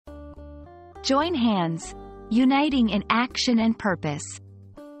Join hands, uniting in action and purpose.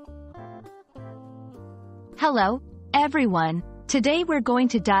 Hello, everyone. Today we're going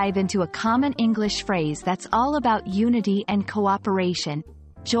to dive into a common English phrase that's all about unity and cooperation.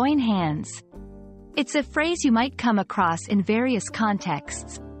 Join hands. It's a phrase you might come across in various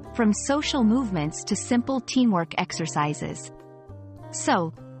contexts, from social movements to simple teamwork exercises.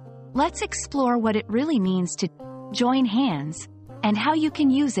 So, let's explore what it really means to join hands, and how you can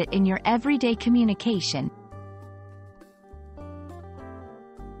use it in your everyday communication.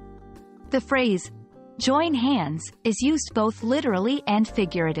 The phrase, join hands, is used both literally and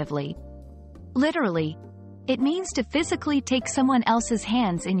figuratively. Literally, it means to physically take someone else's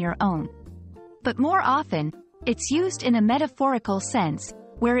hands in your own. But more often, it's used in a metaphorical sense,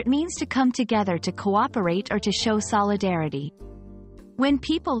 where it means to come together to cooperate or to show solidarity. When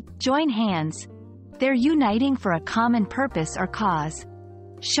people join hands, they're uniting for a common purpose or cause,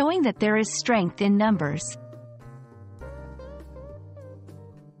 showing that there is strength in numbers.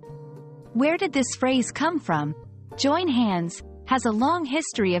 Where did this phrase come from? Join hands has a long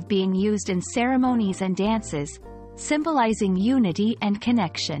history of being used in ceremonies and dances, symbolizing unity and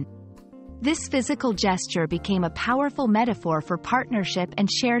connection. This physical gesture became a powerful metaphor for partnership and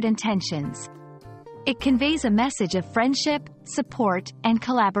shared intentions. It conveys a message of friendship, support, and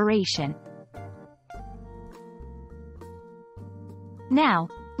collaboration. Now,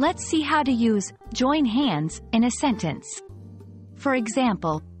 let's see how to use join hands in a sentence. For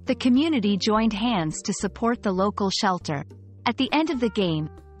example, the community joined hands to support the local shelter. At the end of the game,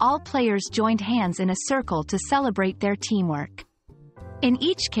 all players joined hands in a circle to celebrate their teamwork. In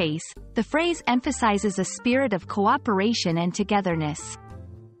each case, the phrase emphasizes a spirit of cooperation and togetherness.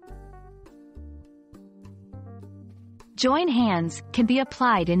 Join hands can be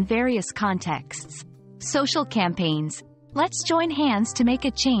applied in various contexts. Social campaigns. Let's join hands to make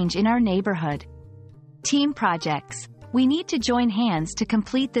a change in our neighborhood. Team projects. We need to join hands to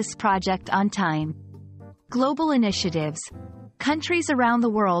complete this project on time. Global initiatives. Countries around the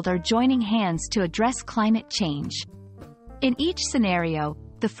world are joining hands to address climate change. In each scenario,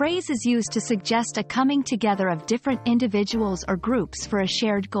 the phrase is used to suggest a coming together of different individuals or groups for a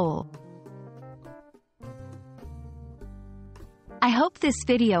shared goal. I hope this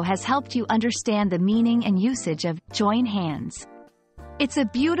video has helped you understand the meaning and usage of join hands. It's a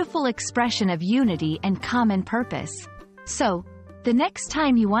beautiful expression of unity and common purpose. So, the next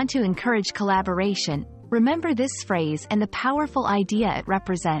time you want to encourage collaboration, remember this phrase and the powerful idea it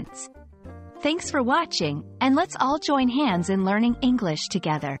represents. Thanks for watching, and let's all join hands in learning English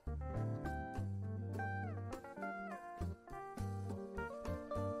together.